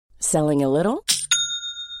Selling a little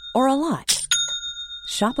or a lot?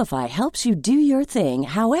 Shopify helps you do your thing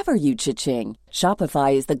however you cha-ching.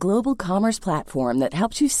 Shopify is the global commerce platform that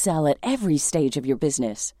helps you sell at every stage of your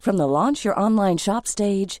business. From the launch your online shop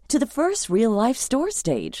stage to the first real-life store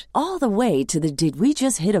stage, all the way to the did we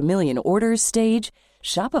just hit a million orders stage.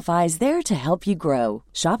 Shopify is there to help you grow.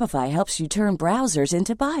 Shopify helps you turn browsers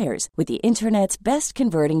into buyers with the internet's best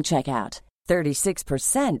converting checkout.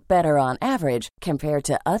 36% better on average compared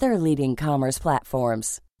to other leading commerce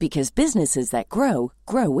platforms. Because businesses that grow,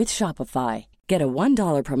 grow with Shopify. Get a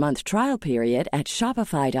 $1 per month trial period at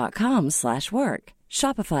shopify.com/work.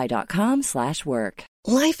 Shopify.com/work.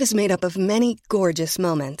 Life is made up of many gorgeous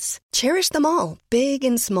moments. Cherish them all, big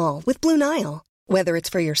and small, with Blue Nile. Whether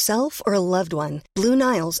it's for yourself or a loved one, Blue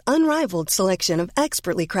Nile's unrivaled selection of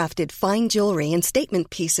expertly crafted fine jewelry and statement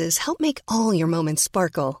pieces help make all your moments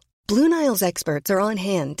sparkle. Blue Nile's experts are on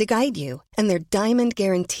hand to guide you, and their diamond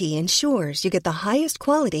guarantee ensures you get the highest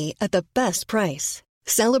quality at the best price.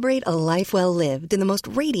 Celebrate a life well lived in the most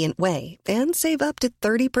radiant way and save up to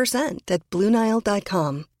 30% at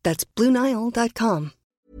BlueNile.com. That's BlueNile.com.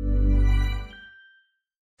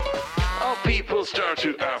 All people start to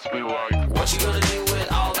ask me why. What you gonna do with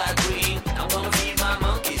all that green? I'm gonna feed my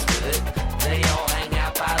monkeys with it. They all hang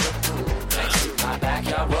out by the pool next to my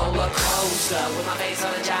backyard roller coaster with my face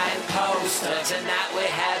on a giant poster. Tonight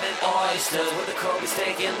we're having oysters with the Kobe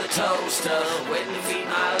steak in the toaster. Waiting to feed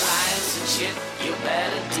my lions and shit. You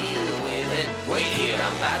better deal with it. Wait here,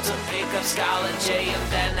 I'm about to pick up Scarlett J and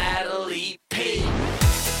then Natalie P.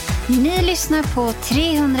 Ni lyssnar på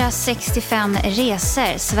 365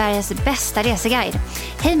 resor, Sveriges bästa reseguide.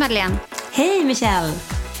 Hej Madeleine. Hej Michelle.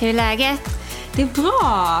 Hur är läget? Det är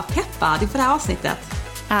bra, peppad inför det här avsnittet.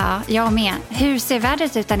 Ja, jag med. Hur ser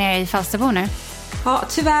vädret ut där nere i Falsterbo nu? Ja,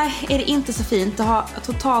 tyvärr är det inte så fint. Det har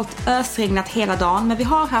totalt ösregnat hela dagen, men vi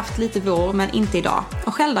har haft lite vår, men inte idag.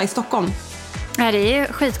 Och själv då i Stockholm? Ja, det är ju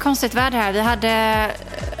skitkonstigt väder här.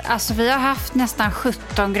 Vi har haft nästan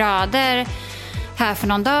 17 grader här för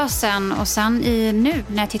någon dag sedan, och sen nu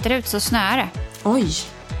när jag tittar ut så snöar det. Oj.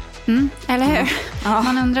 Eller hur? Ja.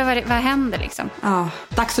 Man undrar vad händer liksom. Ja,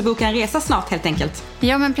 dags att boka en resa snart helt enkelt.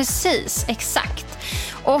 Ja, men precis, exakt.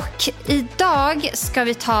 Och idag ska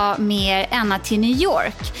vi ta med Anna till New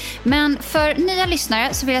York. Men för nya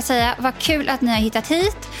lyssnare så vill jag säga vad kul att ni har hittat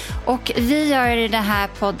hit. Och vi gör den här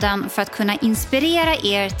podden för att kunna inspirera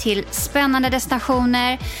er till spännande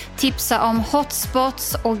destinationer, tipsa om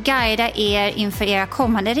hotspots och guida er inför era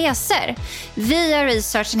kommande resor. Vi gör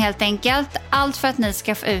researchen helt enkelt, allt för att ni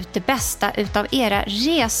ska få ut det bästa utav era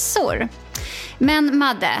resor. Men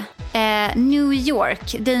Madde, New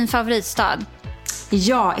York, din favoritstad.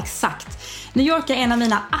 Ja, exakt. New York är en av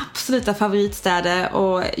mina absoluta favoritstäder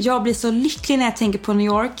och jag blir så lycklig när jag tänker på New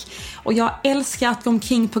York. Och jag älskar att gå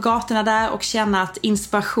omkring på gatorna där och känna att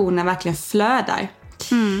inspirationen verkligen flödar.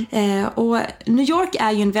 Och New York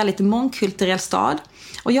är ju en väldigt mångkulturell stad.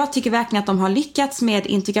 Och jag tycker verkligen att de har lyckats med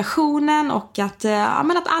integrationen och att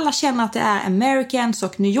alla känner att det är Americans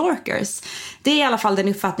och New Yorkers. Det är i alla fall den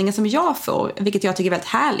uppfattningen som jag får, vilket jag tycker är väldigt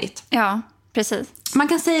härligt. Ja, precis. Man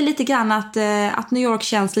kan säga lite grann att New York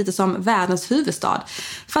känns lite som världens huvudstad.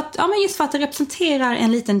 Just för att det representerar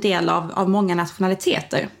en liten del av många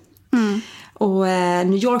nationaliteter. Och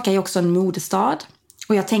New York är ju också en modestad.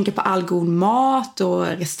 Och jag tänker på all god mat och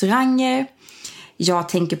restauranger. Jag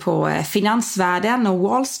tänker på finansvärlden och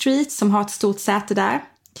Wall Street som har ett stort säte där.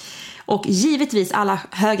 Och givetvis alla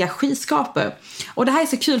höga skyskrapor. Och det här är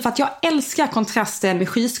så kul för att jag älskar kontrasten med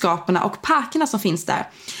skyskraporna och parkerna som finns där.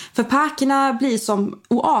 För parkerna blir som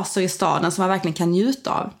oaser i staden som man verkligen kan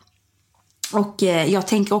njuta av. Och jag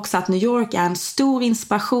tänker också att New York är en stor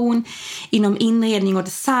inspiration inom inredning och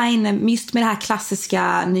design. Just med det här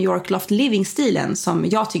klassiska New York loft living-stilen som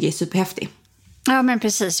jag tycker är superhäftig. Ja, men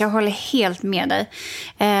precis. Jag håller helt med dig.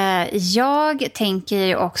 Jag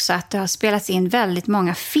tänker också att det har spelats in väldigt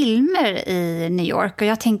många filmer i New York. Och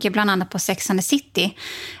jag tänker bland annat på Sex and the City.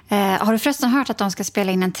 Har du förresten hört att de ska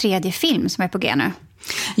spela in en 3:e film som är på G nu?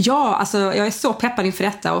 Ja, alltså jag är så peppad inför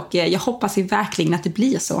detta och jag hoppas verkligen att det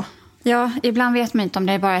blir så. Ja, ibland vet man inte om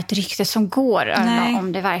det är bara ett rykte som går eller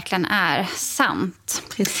om det verkligen är sant.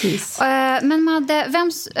 Precis. Men Madde,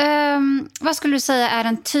 vad skulle du säga är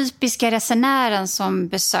den typiska resenären som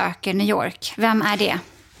besöker New York? Vem är det?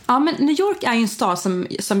 Ja, men New York är ju en stad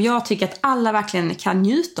som jag tycker att alla verkligen kan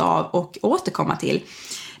njuta av och återkomma till.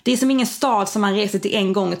 Det är som ingen stad som man reser till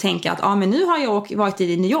en gång och tänker att men nu har jag varit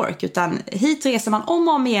i New York. Utan hit reser man om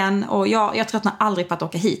och om igen och jag tröttnar aldrig på att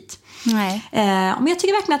åka hit. Nej. Men jag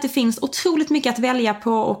tycker verkligen att det finns otroligt mycket att välja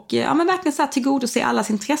på och verkligen så här tillgodose allas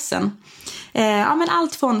intressen. Men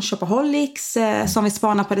allt från shopaholics som vi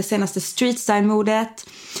spanar på det senaste streetstyle-modet,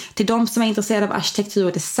 till de som är intresserade av arkitektur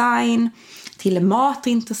och design, till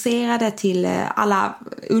matintresserade, till alla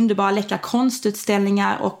underbara läckra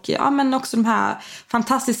konstutställningar och men också de här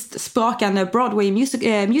fantastiskt sprakande Broadway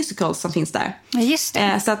musicals som finns där. Just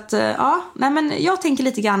det. Så att men jag tänker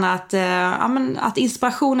lite grann att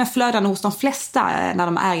inspirationen flödar hos de flesta när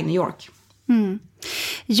de är i New York.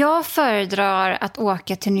 Jag föredrar att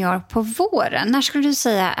åka till New York på våren. När skulle du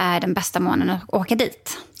säga är den bästa månaden att åka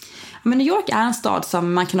dit? Men New York är en stad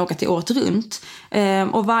som man kan åka till året runt.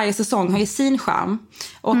 Och varje säsong har ju sin charm.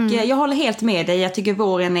 Och jag håller helt med dig. Jag tycker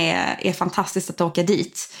våren är fantastiskt att åka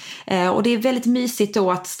dit. Och det är väldigt mysigt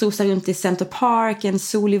då att strosa runt i Center Park en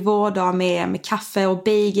solig vårdag med kaffe och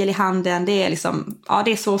bagel i handen. Det är liksom,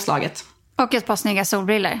 det är svårslaget. Och ett par snygga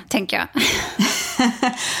solbriller, tänker jag.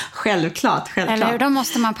 Självklart. Eller hur? De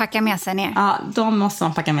måste man packa med sig ner. Ja, de måste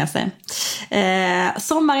man packa med sig.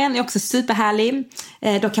 Sommaren är också superhärlig.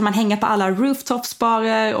 Då kan man hänga på alla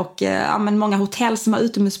rooftopsbarer och många hotell som har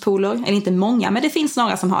utomhuspooler. Eller inte många, men det finns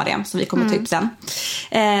några som har det, som vi kommer ta upp sen.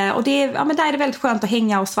 Och det är, där är det väldigt skönt att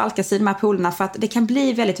hänga och svalka sig i de här poolerna, för att det kan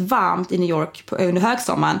bli väldigt varmt i New York under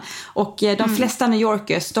högsommaren. Och de flesta New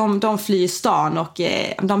Yorkers, de flyr stan och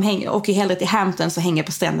de åker hellre till Hamptons och hänger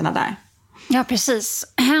på stränderna där. Ja, precis.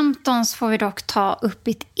 Hamptons får vi dock ta upp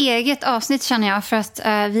i ett eget avsnitt, känner jag. För att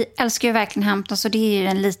vi älskar ju verkligen Hamptons, och det är ju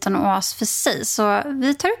en liten oas för sig. Så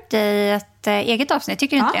vi tar upp det i ett eget avsnitt,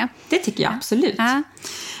 tycker du inte det? Det tycker jag, absolut. Ja.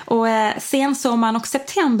 Och sensommaren och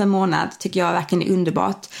september månad tycker jag verkligen är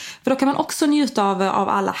underbart. För då kan man också njuta av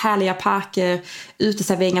alla härliga parker,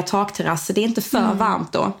 uteserveringar, takterrasser. Det är inte för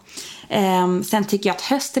varmt då. Sen tycker jag att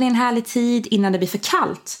hösten är en härlig tid innan det blir för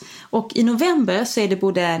kallt. Och i november så är det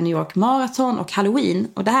både New York Marathon och Halloween.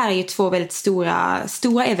 Och det här är ju två väldigt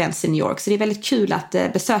stora events i New York. Så det är väldigt kul att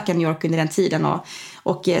besöka New York under den tiden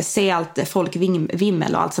och se allt folk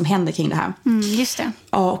vimmel och allt som händer kring det här. Just det.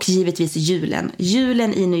 Och givetvis julen.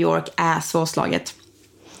 Julen i New York är svårslaget.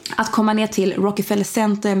 Att komma ner till Rockefeller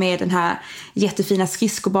Center med den här jättefina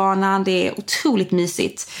skridskobanan, det är otroligt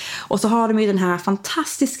mysigt. Och så har de ju den här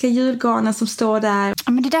fantastiska julgranen som står där.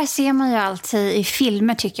 Ja, men det där ser man ju alltid i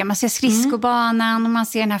filmer, tycker jag. Man ser skridskobanan och man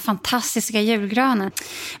ser den här fantastiska julgranen.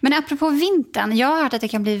 Men apropå vintern, jag har hört att det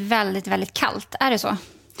kan bli väldigt, väldigt kallt. Är det så?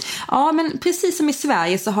 Ja, men precis som i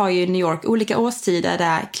Sverige så har ju New York olika årstider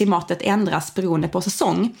där klimatet ändras beroende på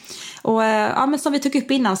säsong. Och men som vi tog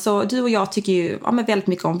upp innan, så du och jag tycker ju väldigt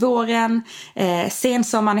mycket om våren.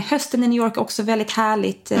 Sensommaren i hösten i New York också väldigt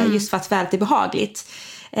härligt, just för att vädret är behagligt.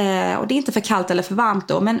 Och det är inte för kallt eller för varmt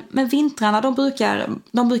då. Men vintrarna, de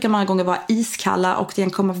brukar många gånger vara iskalla och det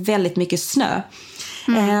kan komma väldigt mycket snö.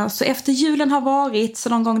 Så efter julen har varit, så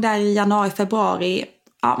någon gång där i januari, februari,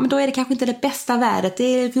 men då är det kanske inte det bästa vädret. Det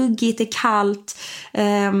är ruggigt, det är kallt.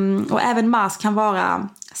 Och även mars kan vara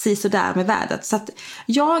sådär med vädret. Så att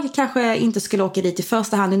jag kanske inte skulle åka dit i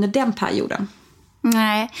första hand under den perioden.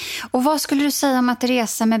 Nej. Och vad skulle du säga om att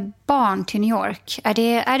resa med barn till New York?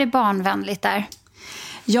 Är det barnvänligt där?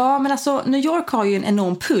 Ja, men alltså New York har ju en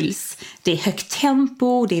enorm puls. Det är högt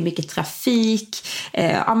tempo, det är mycket trafik.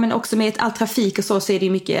 Men också med all trafik och så är det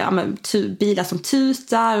mycket bilar som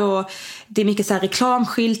tutar och det är mycket så här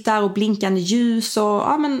reklamskyltar och blinkande ljus och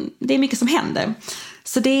det är mycket som händer.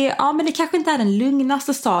 Så men det kanske inte är den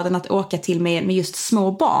lugnaste staden att åka till med just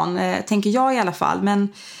små barn, tänker jag i alla fall. Men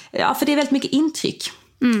för det är väldigt mycket intryck.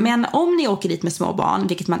 Men om ni åker dit med små barn,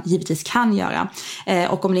 vilket man givetvis kan göra,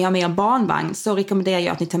 och om ni har med en barnvagn, så rekommenderar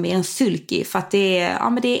jag att ni tar med en sulky, för att det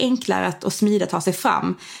är enklare och smidigt att ta sig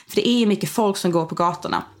fram. För det är ju mycket folk som går på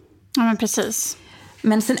gatorna. Ja, men precis.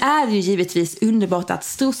 Men sen är det ju givetvis underbart att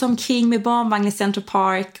strosa omkring med barnvagn i Center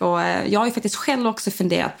Park. Och jag har ju faktiskt själv också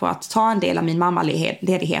funderat på att ta en del av min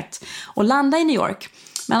mammaledighet och landa i New York.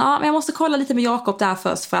 Men jag måste kolla lite med Jakob där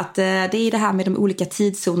först, för att det är det här med de olika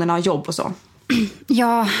tidszonerna och jobb och så.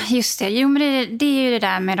 Ja, just det. Jo, men det är ju det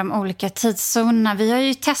där med de olika tidszonerna. Vi har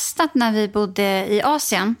ju testat när vi bodde i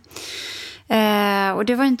Asien. Och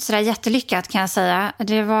det var inte så där jättelyckat, kan jag säga.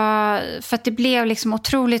 Det var för att det blev liksom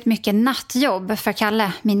otroligt mycket nattjobb för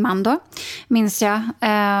Kalle, min man då, minns jag.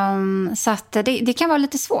 Så att det kan vara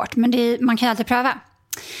lite svårt, men man kan alltid pröva.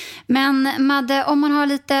 Men Madde, om man har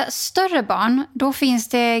lite större barn, då finns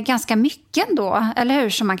det ganska mycket ändå, eller hur,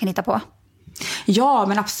 som man kan hitta på? Ja,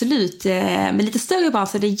 men absolut. Med lite större barn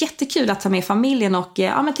så är det jättekul att ta med familjen och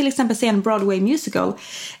till exempel se en Broadway musical.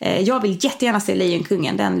 Jag vill jättegärna se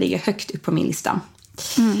Lejonkungen, den ligger högt upp på min lista.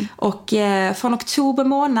 Och från oktober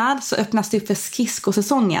månad så öppnas det upp för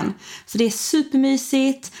skridskosäsongen. Så det är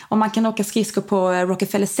supermysigt och man kan åka skridskor på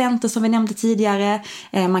Rockefeller Center som vi nämnde tidigare.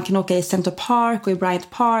 Man kan åka i Center Park och i Bryant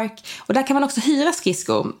Park. Och där kan man också hyra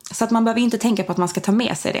skridskor så att man behöver inte tänka på att man ska ta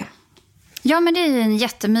med sig det. Ja, men det är ju en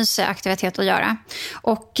jättemysig aktivitet att göra.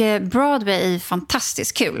 Och Broadway är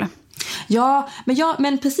fantastiskt kul. Ja,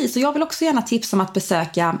 men precis. Och jag vill också gärna tipsa om att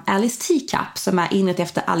besöka Alice Teacup som är inrett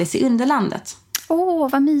efter Alice i Underlandet.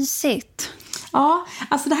 Vad mysigt. Ja,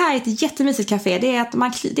 alltså det här är ett jättemysigt café. Det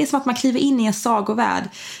är som att man kliver in i en sagovärld.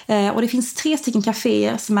 Och det finns 3 stycken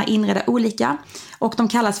kaféer som är inredda olika. Och de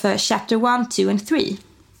kallas för Chapter 1, 2 and 3.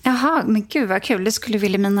 Jaha, men gud vad kul. Det skulle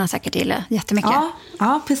Wilhelmina säkert gilla jättemycket.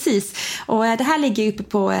 Ja, precis. Och det här ligger uppe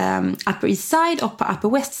på Upper East Side och på Upper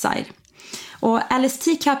West Side. Och Alice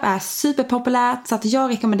Teacup är superpopulärt så att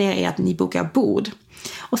jag rekommenderar er att ni bokar bord.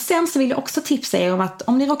 Och sen så vill jag också tipsa er om att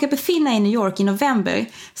om ni råkar befinna er i New York i november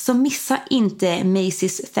så missa inte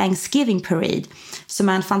Macy's Thanksgiving Parade som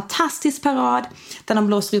är en fantastisk parad där de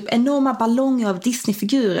blåser upp enorma ballonger av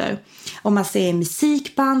Disney-figurer. Och man ser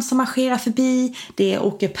musikband som marscherar förbi, det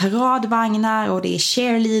åker paradvagnar och det är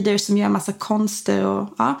cheerleaders som gör en massa konster.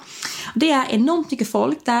 Och, ja. Det är enormt mycket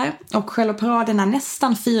folk där och själva paraden är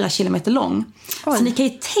nästan 4 kilometer lång. Oj. Så ni kan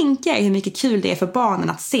ju tänka er hur mycket kul det är för barnen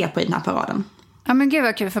att se på i den här paraden. Ja, men gud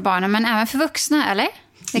vad kul för barnen, men även för vuxna, eller?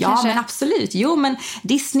 Men absolut. Jo, men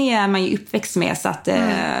Disney är man ju uppväxt med så att,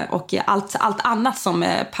 och allt annat som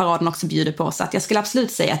paraden också bjuder på. Så att jag skulle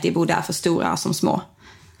absolut säga att det både är för stora som små.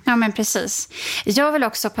 Ja, men precis. Jag vill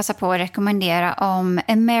också passa på att rekommendera om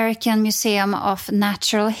American Museum of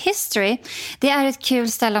Natural History. Det är ett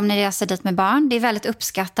kul ställe om ni reser dit med barn. Det är väldigt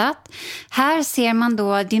uppskattat. Här ser man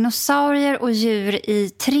då dinosaurier och djur i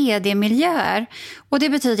 3D-miljöer. Och det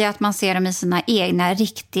betyder att man ser dem i sina egna,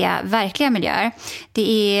 riktiga, verkliga miljöer.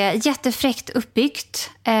 Det är jättefräckt uppbyggt.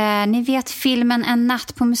 Ni vet filmen En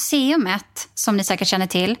natt på museet, som ni säkert känner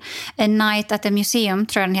till. A Night at the Museum,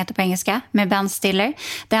 tror jag den heter på engelska, med Ben Stiller.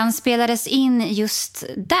 Den spelades in just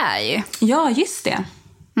där ju. Ja, just det.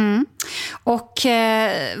 Och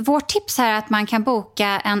vårt tips här är att man kan boka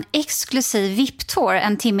en exklusiv VIP-tour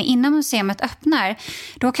en timme innan museet öppnar.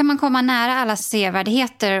 Då kan man komma nära alla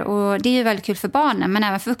sevärdheter och det är ju väldigt kul för barnen men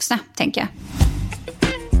även för vuxna, tänker jag.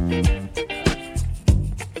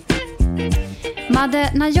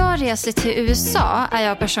 Madde, när jag reser till USA är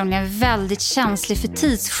jag personligen väldigt känslig för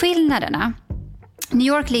tidsskillnaderna. New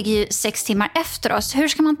York ligger ju 6 timmar efter oss. Hur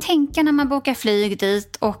ska man tänka när man bokar flyg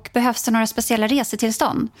dit och behövs det några speciella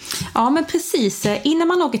resetillstånd? Ja, men precis. Innan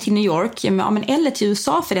man åker till New York, eller till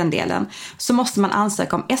USA för den delen, så måste man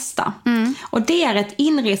ansöka om ESTA. Och det är ett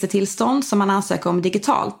inresetillstånd som man ansöker om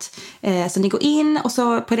digitalt. Så ni går in och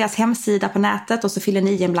så på deras hemsida på nätet och så fyller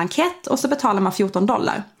ni i en blankett och så betalar man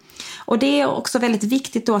 $14. Och det är också väldigt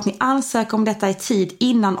viktigt då att ni ansöker om detta i tid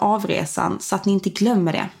innan avresan så att ni inte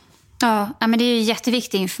glömmer det. Ja, men det är ju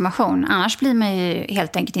jätteviktig information. Annars blir man ju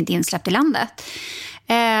helt enkelt inte insläppt i landet.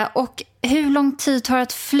 Och hur lång tid tar det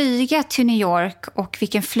att flyga till New York och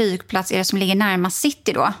vilken flygplats är det som ligger närmast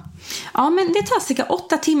city då? Ja, men det tar cirka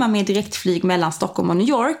 8 timmar med direktflyg mellan Stockholm och New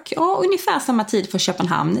York och ungefär samma tid för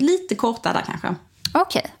Köpenhamn. Lite kortare där kanske.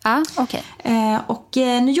 Okej. Och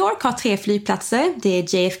New York har 3 flygplatser. Det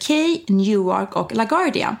är JFK, Newark och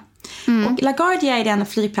LaGuardia. Och LaGuardia är den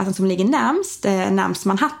flygplatsen som ligger närmst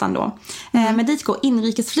Manhattan då. Men dit går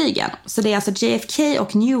inrikesflygen. Så det är alltså JFK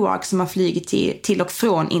och Newark som har flugit till och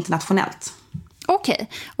från internationellt. Okej.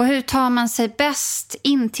 Och hur tar man sig bäst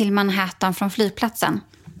in till Manhattan från flygplatsen?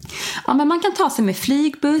 Ja, men man kan ta sig med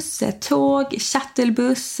flygbuss, tåg,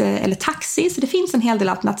 shuttlebuss eller taxi. Så det finns en hel del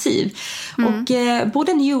alternativ. Och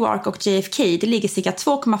både Newark och JFK, det ligger cirka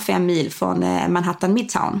 2,5 mil från Manhattan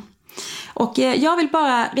Midtown. Och jag vill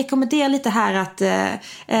bara rekommendera lite här att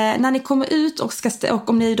när ni kommer ut och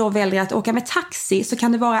om ni då väljer att åka med taxi så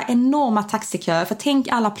kan det vara enorma taxiköer. För tänk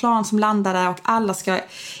alla plan som landar där och alla ska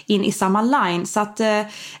in i samma line. Så att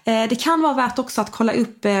det kan vara värt också att kolla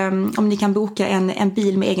upp om ni kan boka en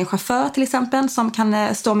bil med egen chaufför till exempel som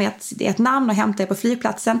kan stå med ett namn och hämta er på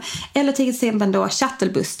flygplatsen. Eller till exempel då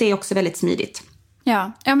shuttlebuss, det är också väldigt smidigt.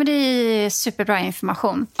 Ja, men det är superbra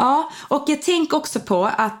information. Ja, och jag tänker också på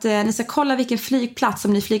att ni ska kolla vilken flygplats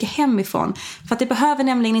som ni flyger hemifrån. För att det behöver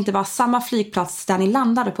nämligen inte vara samma flygplats där ni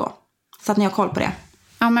landade på. Så att ni har koll på det.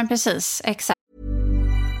 Ja, men precis. Exakt.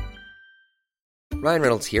 Ryan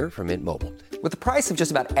Reynolds here from Mint Mobile. With the price of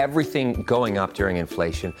just about everything going up during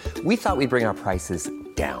inflation, we thought we'd bring our prices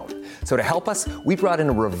down. So to help us, we brought in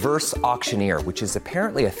a reverse auctioneer, which is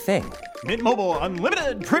apparently a thing. Mint Mobile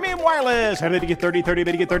Unlimited Premium Wireless. How to get 30, 30,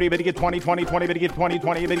 bit to get 30, bit to get 20, 20, 20, bit to get 20,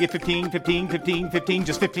 20, bit to get 15, 15, 15, 15,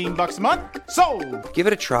 just $15 a month? Sold! Give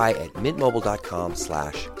it a try at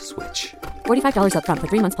mintmobile.com/switch. $45 up front for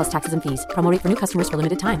 3 months plus taxes and fees. Promo rate for new customers for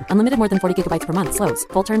limited time. Unlimited more than 40 gigabytes per month. Slows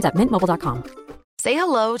full terms at mintmobile.com. Say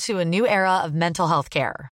hello to a new era of mental health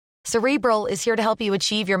care. Cerebral is here to help you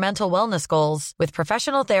achieve your mental wellness goals with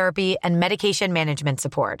professional therapy and medication management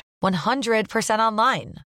support. 100%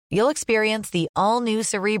 online. You'll experience the all-new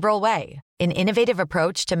Cerebral Way, an innovative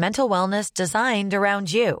approach to mental wellness designed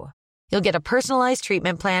around you. You'll get a personalized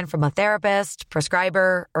treatment plan from a therapist,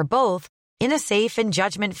 prescriber, or both in a safe and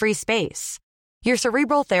judgment-free space. Your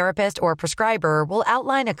Cerebral therapist or prescriber will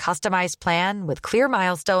outline a customized plan with clear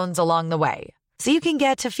milestones along the way, so you can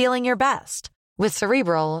get to feeling your best. With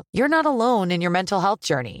Cerebral, you're not alone in your mental health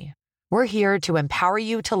journey. We're here to empower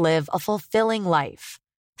you to live a fulfilling life.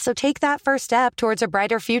 So take that first step towards a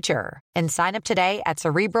brighter future and sign up today at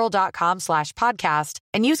Cerebral.com/podcast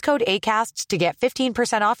and use code ACAST to get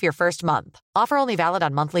 15% off your first month. Offer only valid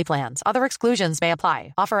on monthly plans. Other exclusions may apply.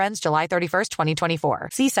 Offer ends July 31st, 2024.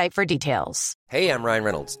 See site for details. Hey, I'm Ryan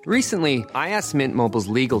Reynolds. Recently, I asked Mint Mobile's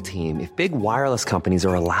legal team if big wireless companies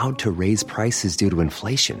are allowed to raise prices due to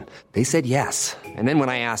inflation. They said yes. And then when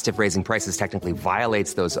I asked if raising prices technically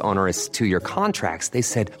violates those onerous 2-year contracts, they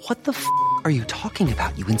said, "What the f*** are you talking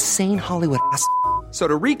about, you insane Hollywood ass?" So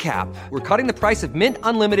to recap, we're cutting the price of Mint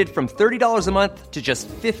Unlimited from $30 a month to just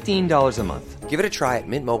 $15 a month. Give it a try at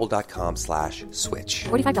mintmobile.com/switch.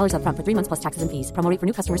 $45 up front for 3 months plus taxes and fees. Promo rate for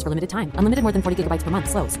new customers for limited time. Unlimited more than 40 gigabytes per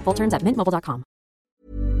month. Slows full terms at mintmobile.com.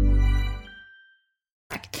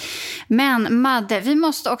 Men Madde, vi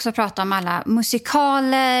måste också prata om alla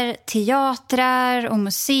musikaler, teatrar och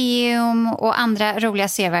museum och andra roliga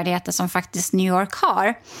sevärdheter som faktiskt New York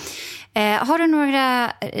har. Har du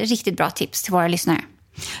några riktigt bra tips till våra lyssnare?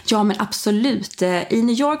 Ja, men absolut. I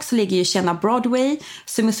New York så ligger ju kända Broadway,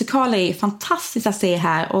 så musikaler är fantastiskt att se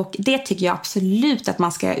här, och det tycker jag absolut att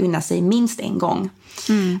man ska unna sig minst en gång.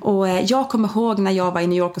 Och jag kommer ihåg när jag var i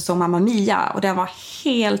New York och såg Mamma Mia, och den var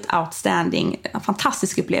helt outstanding, en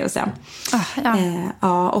fantastisk upplevelse.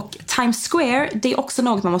 Och Times Square, det är också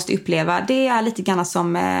något man måste uppleva. Det är lite grann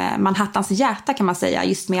som Manhattans hjärta, kan man säga,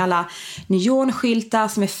 just med alla neonskyltar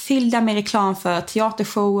som är fyllda med reklam för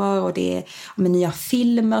teatershower, och det är med nya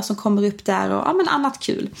filmer som kommer upp där, och men annat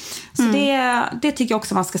kul. Så det tycker jag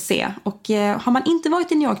också man ska se. Och har man inte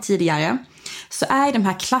varit i New York tidigare, så är de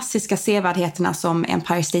här klassiska sevärdheterna som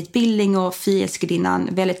Empire State Building och Frihetsgudinnan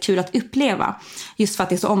väldigt kul att uppleva, just för att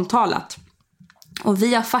det är så omtalat. Och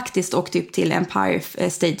vi har faktiskt åkt upp till Empire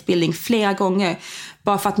State Building flera gånger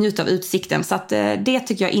bara för att njuta av utsikten. Så att det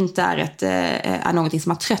tycker jag inte är någonting som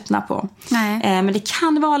man tröttnar på. Men det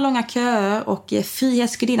kan vara långa köer, och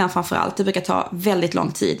Frihetsgudinnan framförallt, det brukar ta väldigt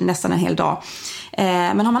lång tid, nästan en hel dag.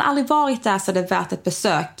 Men har man aldrig varit där så är det värt ett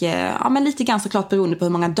besök. Men lite grann såklart beroende på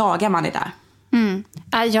hur många dagar man är där.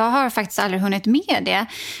 Jag har faktiskt aldrig hunnit med det.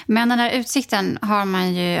 Men den där utsikten har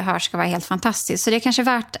man ju hört ska vara helt fantastisk. Så det är kanske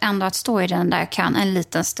värt ändå att stå i den där kön en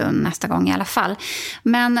liten stund nästa gång i alla fall.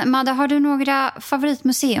 Men Madde, har du några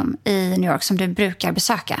favoritmuseum i New York som du brukar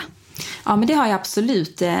besöka? Ja, men det har jag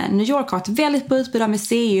absolut. New York har ett väldigt bra utbud av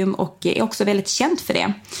museum och är också väldigt känt för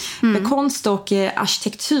det. Med konst och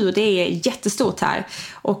arkitektur, det är jättestort här.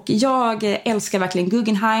 Och jag älskar verkligen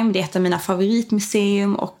Guggenheim, det är ett av mina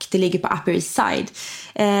favoritmuseum, och det ligger på Upper East Side.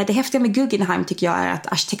 Det häftiga med Guggenheim tycker jag är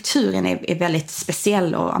att arkitekturen är väldigt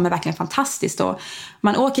speciell och verkligen fantastisk. Och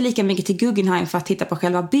man åker lika mycket till Guggenheim för att titta på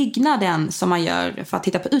själva byggnaden som man gör för att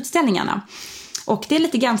titta på utställningarna. Och det är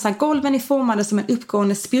lite grann så här, golven är formade som en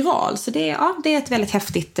uppgående spiral. Så det är ett väldigt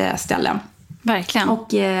häftigt ställe. Verkligen. Och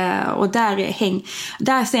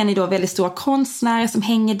där ser ni då väldigt stora konstnärer som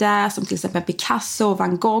hänger där, som till exempel Picasso och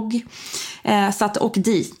Van Gogh. Så att åk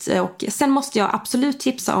dit. Och sen måste jag absolut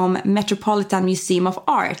tipsa om Metropolitan Museum of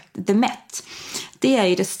Art, The Met. Det är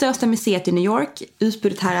ju det största museet i New York.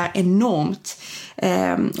 Utbudet här är enormt.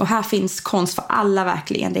 Och här finns konst för alla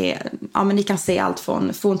verkligen. Det är, men ni kan se allt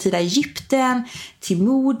från forntida Egypten till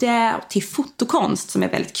mode och till fotokonst som är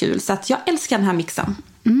väldigt kul. Så att jag älskar den här mixen.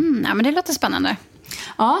 Ja, men det låter spännande.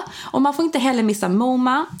 Ja, och man får inte heller missa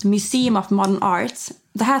MoMA, Museum of Modern Arts.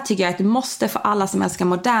 Det här tycker jag är ett måste för alla som älskar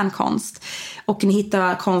modern konst. Och ni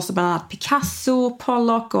hittar konst bland annat Picasso,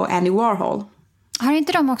 Pollock och Andy Warhol. Har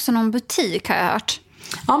inte de också någon butik, har jag hört?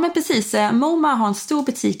 Ja, men precis. MoMA har en stor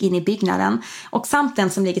butik inne i byggnaden, och samt den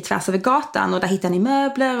som ligger tvärs över gatan, och där hittar ni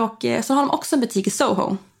möbler, och så har de också en butik i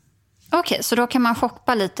Soho. Okej, så då kan man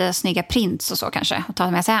shoppa lite snygga prints och så kanske och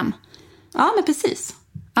ta med sig hem? Ja, men precis.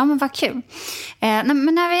 Ja, men vad kul. Men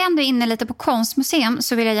när vi ändå är inne lite på konstmuseum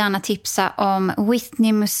så vill jag gärna tipsa om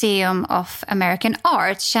Whitney Museum of American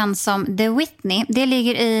Art, känd som The Whitney. Det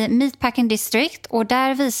ligger i Meatpacking District och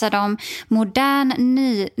där visar de modern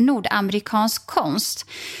nordamerikansk konst.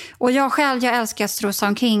 Och jag älskar att strosa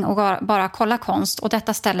omkring och bara kolla konst, och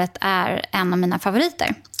detta stället är en av mina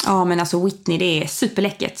favoriter. Ja, men alltså Whitney, det är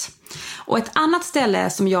superläckert. Och ett annat ställe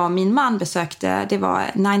som jag och min man besökte, det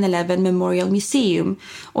var 9/11 Memorial Museum.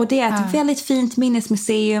 Och det är ett väldigt fint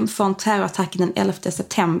minnesmuseum från terrorattacken den 11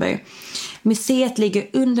 september. Museet ligger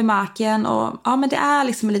under marken och ja, men det är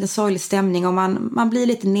liksom en liten sorglig stämning och man blir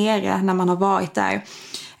lite nere när man har varit där.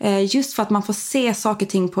 Just för att man får se saker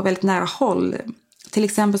och ting på väldigt nära håll. Till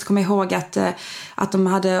exempel så kommer jag ihåg att de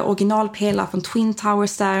hade originalpelare från Twin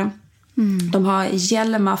Towers där. De har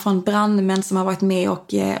hjälmar från brandmän som har varit med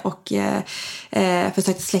och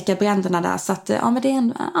försökt släcka bränderna där. Så att, ja, men det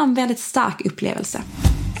är en väldigt stark upplevelse.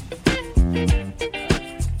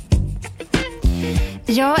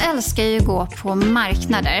 Jag älskar ju att gå på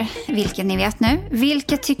marknader, vilket ni vet nu.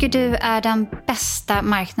 Vilket tycker du är den bästa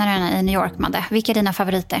marknaden i New York, Madde? Vilka är dina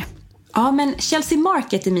favoriter? Ja, men Chelsea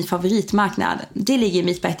Market är min favoritmarknad. Det ligger i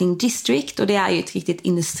Meatpacking District och det är ju ett riktigt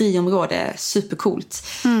industriområde, supercoolt.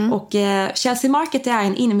 Och Chelsea Market är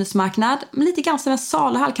en inomhusmarknad, lite grann som en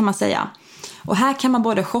saluhall kan man säga. Och här kan man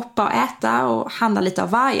både shoppa och äta och handla lite av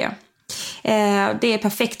varje. Det är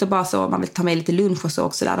perfekt och bara så man vill ta med lite lunch och så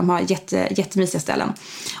också där. De har jättemysiga ställen.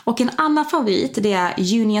 Och en annan favorit, det är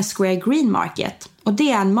Union Square Green Market. Och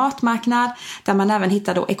det är en matmarknad där man även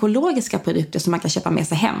hittar då ekologiska produkter som man kan köpa med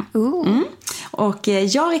sig hem. Och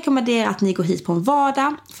jag rekommenderar att ni går hit på en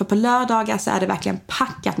vardag, för på lördagar så är det verkligen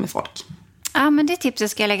packat med folk. Ja, men det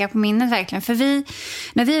tipset ska jag lägga på minnet verkligen. För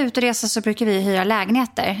när vi är ute och reser så brukar vi hyra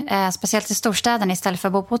lägenheter. Speciellt i storstäderna istället för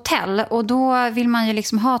att bo på hotell. Och då vill man ju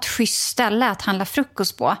liksom ha ett schysst ställe att handla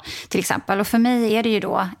frukost på till exempel. Och för mig är det ju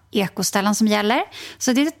då ekoställen som gäller.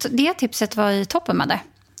 Så det tipset var ju toppen med det.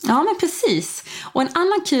 Ja, men precis. Och en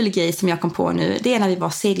annan kul grej som jag kom på nu, det är när vi var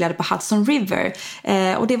seglade på Hudson River.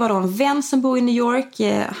 Och det var då en vän som bor i New York.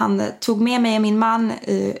 Han tog med mig och min man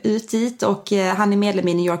ut dit och han är medlem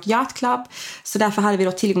i New York Yacht Club. Så därför hade vi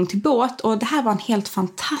då tillgång till båt och det här var en helt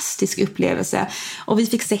fantastisk upplevelse. Och vi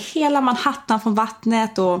fick se hela Manhattan från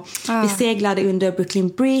vattnet och vi seglade under Brooklyn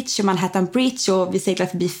Bridge och Manhattan Bridge och vi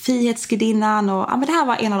seglade förbi Frihetsgudinnan. Och ja, men det här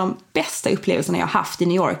var en av de bästa upplevelserna jag haft i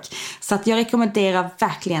New York. Så att jag rekommenderar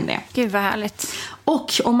verkligen det. Gud vad härligt.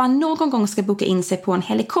 Och om man någon gång ska boka in sig på en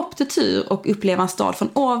helikoptertur och uppleva en stad från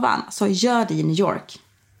ovan, så gör det i New York.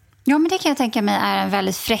 Ja, men det kan jag tänka mig är en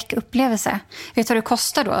väldigt fräck upplevelse. Vet du vad det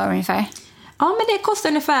kostar då ungefär? Ja, men det kostar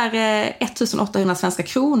ungefär 1800 svenska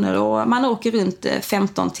kronor och man åker runt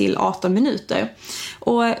 15 till 18 minuter.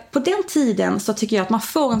 Och på den tiden så tycker jag att man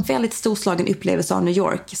får en väldigt storslagen upplevelse av New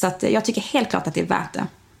York. Så att jag tycker helt klart att det är värt det.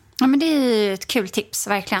 Ja, men det är ju ett kul tips,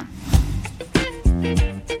 verkligen.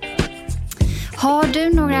 Har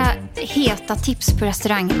du några heta tips på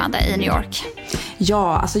restauranger, Madde, i New York?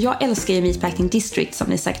 Ja, alltså jag älskar ju Meatpacking District som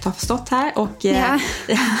ni säkert har förstått här. Och,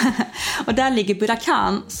 och där ligger Buddha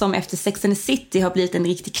Khan som efter Sex and the City har blivit en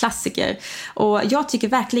riktig klassiker. Och jag tycker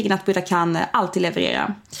verkligen att Buddha Khan alltid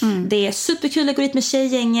levererar. Det är superkul att gå dit med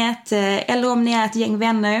tjejgänget eller om ni är ett gäng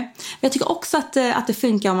vänner. Men jag tycker också att det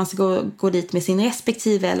funkar om man ska gå dit med sin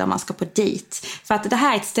respektive eller om man ska på dejt. För att det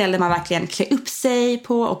här är ett ställe man verkligen klär upp sig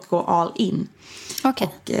på och går all in. Okay.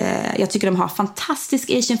 Och jag tycker de har fantastisk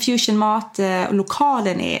Asian fusion mat och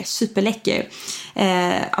lokalen är superläcker.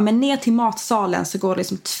 Men ner till matsalen så går det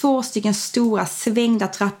liksom 2 stora svängda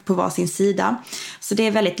trappor på varsin sida. Så det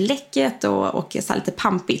är väldigt läckert och så lite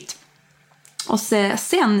pampigt. Och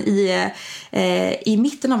sen i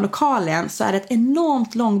mitten av lokalen så är det ett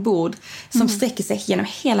enormt långt bord som sträcker sig genom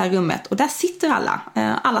hela rummet. Och där sitter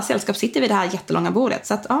alla sällskap sitter vid det här jättelånga bordet.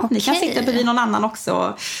 Så att ni kan sitta bredvid någon annan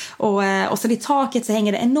också. Och så i taket så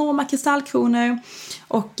hänger det enorma kristallkronor.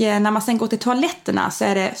 Och när man sen går till toaletterna så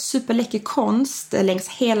är det superläcker konst längs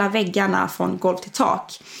hela väggarna från golv till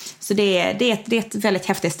tak. Så det är ett väldigt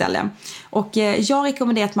häftigt ställe. Och jag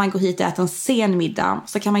rekommenderar att man går hit och äter en sen middag.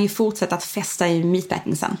 Så kan man ju fortsätta att festa i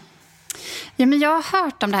Meatpacking sen. Ja, men jag har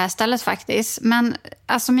hört om det här stället faktiskt. Men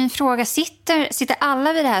alltså min fråga, sitter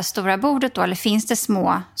alla vid det här stora bordet då? Eller finns det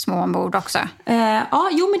små bord också?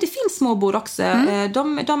 Men det finns små bord också.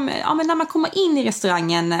 Men när man kommer in i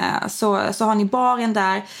restaurangen så har ni baren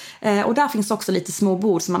där. Och där finns också lite små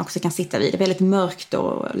bord som man också kan sitta vid. Det är väldigt mörkt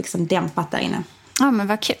och liksom dämpat där inne. Ja, men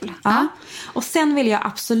vad kul. Ja. Och sen vill jag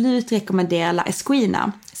absolut rekommendera La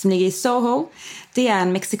Esquina som ligger i Soho. Det är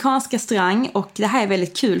en mexikansk restaurang och det här är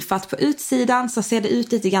väldigt kul för att på utsidan så ser det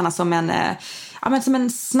ut lite grann som som en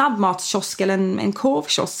snabbmatskiosk eller en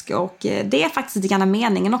korvkiosk, och det är faktiskt lite grann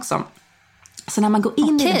meningen också. Så när man går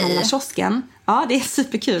in i den här lilla kiosken, ja, det är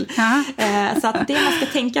superkul. Så att det man ska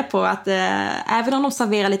tänka på att även om de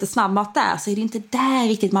serverar lite snabbmat där, så är det inte där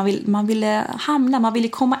riktigt man vill hamna. Man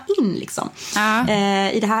vill komma in liksom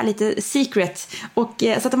i det här lite secret. Och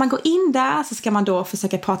så att när man går in där så ska man då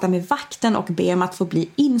försöka prata med vakten och be om att få bli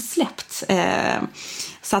insläppt.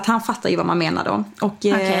 Så att han fattar ju vad man menar då. Och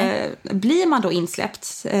blir man då insläppt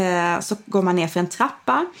så går man ner för en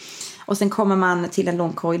trappa. Och sen kommer man till en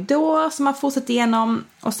lång korridor som man fortsätter igenom.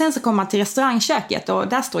 Och sen så kommer man till restaurangköket. Och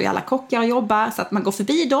där står ju alla kockar och jobbar. Så att man går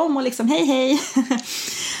förbi dem och liksom hej.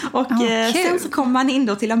 Och sen så kommer man in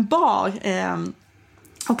då till en bar.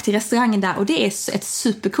 Och till restaurangen där. Och det är ett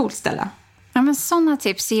supercoolt ställe. Ja, men sådana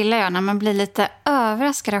tips gillar jag när man blir lite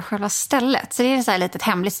överraskad av själva stället. Så det är så här lite ett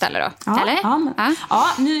hemligt ställe då, eller? Ja,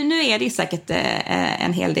 nu är det säkert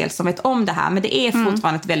en hel del som vet om det här. Men det är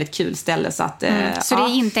fortfarande ett väldigt kul ställe. Så så det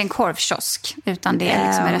är inte en korvkiosk, utan det är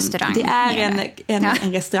liksom en restaurang? Det är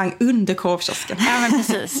en restaurang under korvkiosken. Ja, men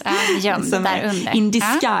precis. Gömd där under. In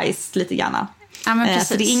disguise lite grann. Ja, men precis.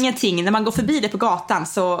 Så det är ingenting, när man går förbi det på gatan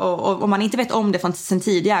så, och om man inte vet om det från sen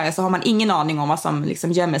tidigare, så har man ingen aning om vad som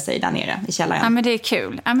liksom gömmer sig där nere i källaren. Ja, men det är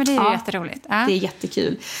kul. Ja, men det är jätteroligt. Ja. Det är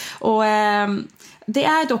jättekul. Och det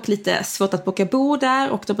är dock lite svårt att boka bord där,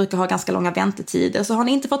 och de brukar ha ganska långa väntetider. Så har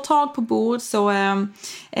ni inte fått tag på bord så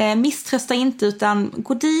misströsta inte, utan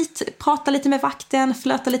gå dit, prata lite med vakten,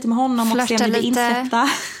 flörta lite med honom och se om ni blir insläppta.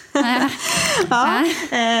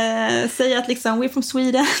 Säga att liksom, we're from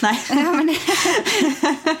Sweden. Nej. Men det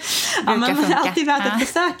är alltid värt ett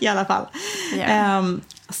besök i alla fall.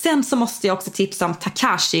 Sen så måste jag också tipsa om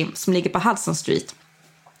Takashi som ligger på Hudson Street.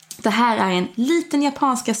 Det här är en liten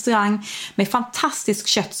japansk restaurang med fantastisk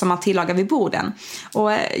kött som man tillagar vid borden.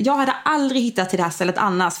 Och jag hade aldrig hittat till det här stället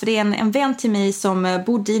annars. För det är en vän till mig som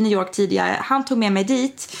bodde i New York tidigare. Han tog med mig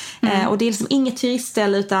dit. Och det är liksom inget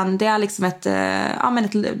turistställe, utan det är liksom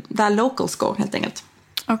där local score helt enkelt.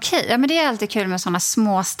 Okej, ja, men det är alltid kul med sådana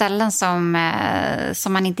små ställen som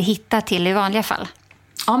man inte hittar till i vanliga fall.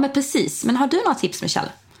 Ja, men precis. Men har du några tips, Michelle?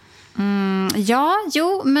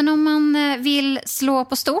 Men om man vill slå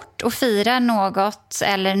på stort och fira något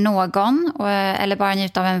eller någon, eller bara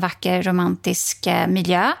njuta av en vacker romantisk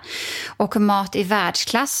miljö och mat i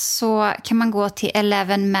världsklass, så kan man gå till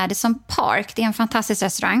 11 Madison Park. Det är en fantastisk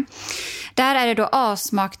restaurang. Där är det då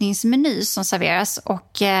avsmakningsmeny som serveras,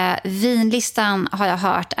 och vinlistan har jag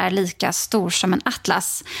hört är lika stor som en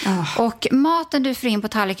atlas. Och maten du får in på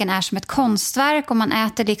tallriken är som ett konstverk, och man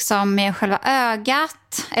äter liksom med själva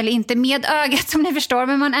ögat, eller inte med ögat som ni förstår,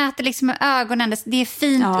 men man äter liksom med ögonen. Det är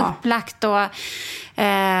fint upplagt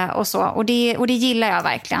och så, och det gillar jag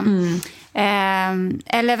verkligen.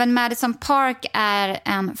 11 Madison Park är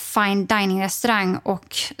en fine dining restaurang,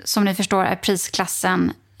 och som ni förstår är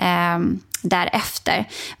prisklassen därefter.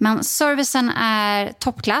 Men servicen är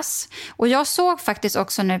toppklass, och jag såg faktiskt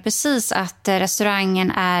också nu precis att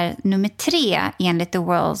restaurangen är nummer 3 enligt The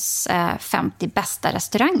World's 50 bästa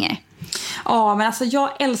restauranger. Ja, men alltså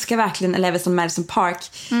jag älskar verkligen 11 Madison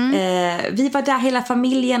Park. Vi var där hela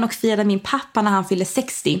familjen och firade min pappa när han fyllde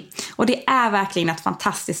 60. Och det är verkligen ett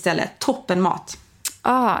fantastiskt ställe. Toppen mat.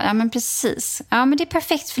 Ja, men precis. Ja, men det är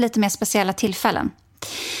perfekt för lite mer speciella tillfällen.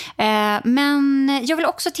 Men jag vill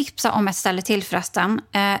också tipsa om ett ställe till förresten.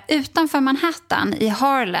 Utanför Manhattan i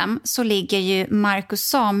Harlem så ligger ju Marcus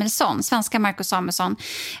Samuelsson, svenska Marcus Samuelsson,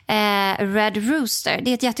 Red Rooster.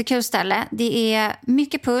 Det är ett jättekul ställe. Det är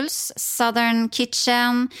mycket puls, Southern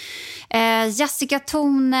Kitchen, jazziga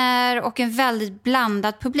toner och en väldigt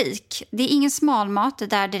blandad publik. Det är ingen smalmat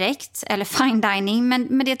där direkt, eller fine dining,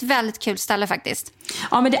 men det är ett väldigt kul ställe faktiskt.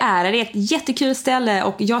 Ja, men det är ett jättekul ställe,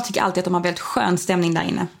 och jag tycker alltid att de har väldigt skön stämning där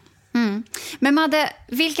inne. Men Madde,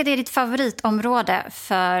 vilket är ditt favoritområde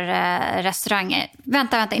för restauranger?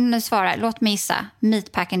 Vänta, innan du svarar, låt mig gissa.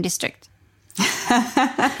 Meatpacking District.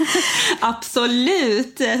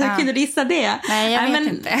 Absolut. Hur kunde du gissa det? Nej, jag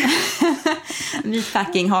vet inte.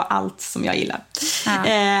 Meatpacking har allt som jag gillar.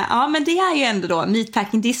 Men det är ju ändå då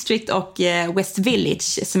Meatpacking District och West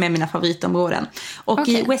Village som är mina favoritområden. Och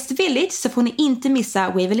i West Village så får ni inte missa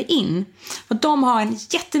Waverly Inn. Och de har en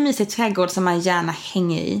jättemysig trädgård som man gärna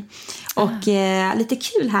hänger i. Och lite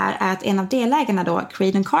kul här är att en av delägarna då,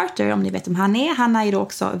 Craydon Carter, om ni vet vem han är ju då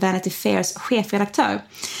också Vanity Fairs chefredaktör.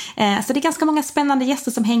 Så det är ganska många spännande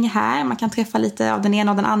gäster som hänger här. Man kan träffa lite av den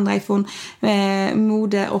ena och den andra ifrån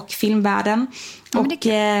mode- och filmvärlden. Och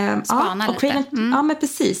spana lite. Craydon, ja, men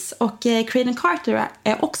precis. Och Craydon Carter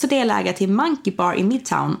är också delägare till Monkey Bar i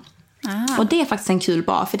Midtown. Och det är faktiskt en kul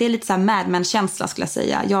bar, för det är lite så här Mad Men-känsla skulle jag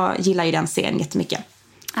säga. Jag gillar ju den serien jättemycket.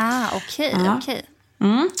 Okej.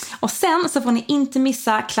 Och sen så får ni inte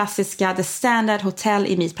missa klassiska The Standard Hotel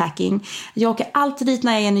i Meatpacking. Jag åker alltid dit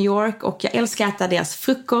när jag är i New York och jag älskar att äta deras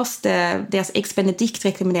frukost. Deras Eggs Benedict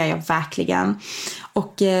rekommenderar jag verkligen.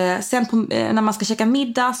 Och sen när man ska käka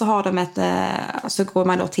middag så har de så går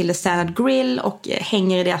man då till The Standard Grill och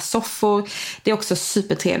hänger i deras soffor. Det är också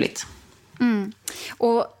supertrevligt.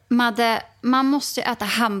 Och Madde, man måste ju äta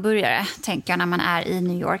hamburgare, tänker jag, när man är i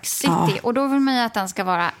New York City. Och då vill man ju att den ska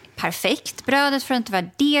vara perfekt. Brödet får inte vara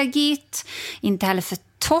degigt, inte heller för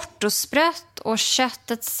torrt och sprött, och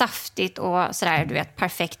köttet saftigt och sådär, du vet,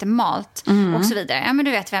 perfekt malt och så vidare. Ja, men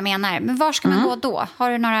du vet vad jag menar. Men var ska man gå då?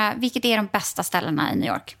 Har du vilket är de bästa ställena i New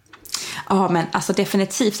York? Ja, men alltså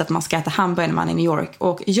definitivt att man ska äta hamburgare när man är i New York.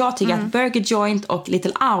 Och jag tycker att Burger Joint och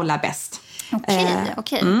Little Owl är bäst.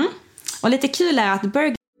 Okej. Och lite kul är att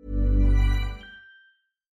Burger...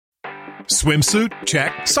 Swimsuit?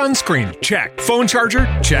 Check. Sunscreen? Check. Phone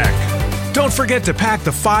charger? Check. Don't forget to pack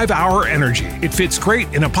the 5-Hour Energy. It fits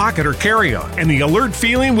great in a pocket or carry-on, and the alert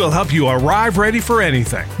feeling will help you arrive ready for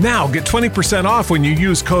anything. Now get 20% off when you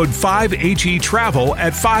use code 5HETRAVEL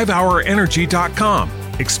at 5hourenergy.com.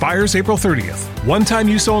 Expires April 30th. One-time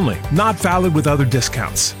use only. Not valid with other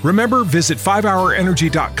discounts. Remember, visit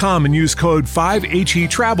 5hourenergy.com and use code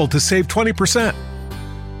 5HETRAVEL to save 20%.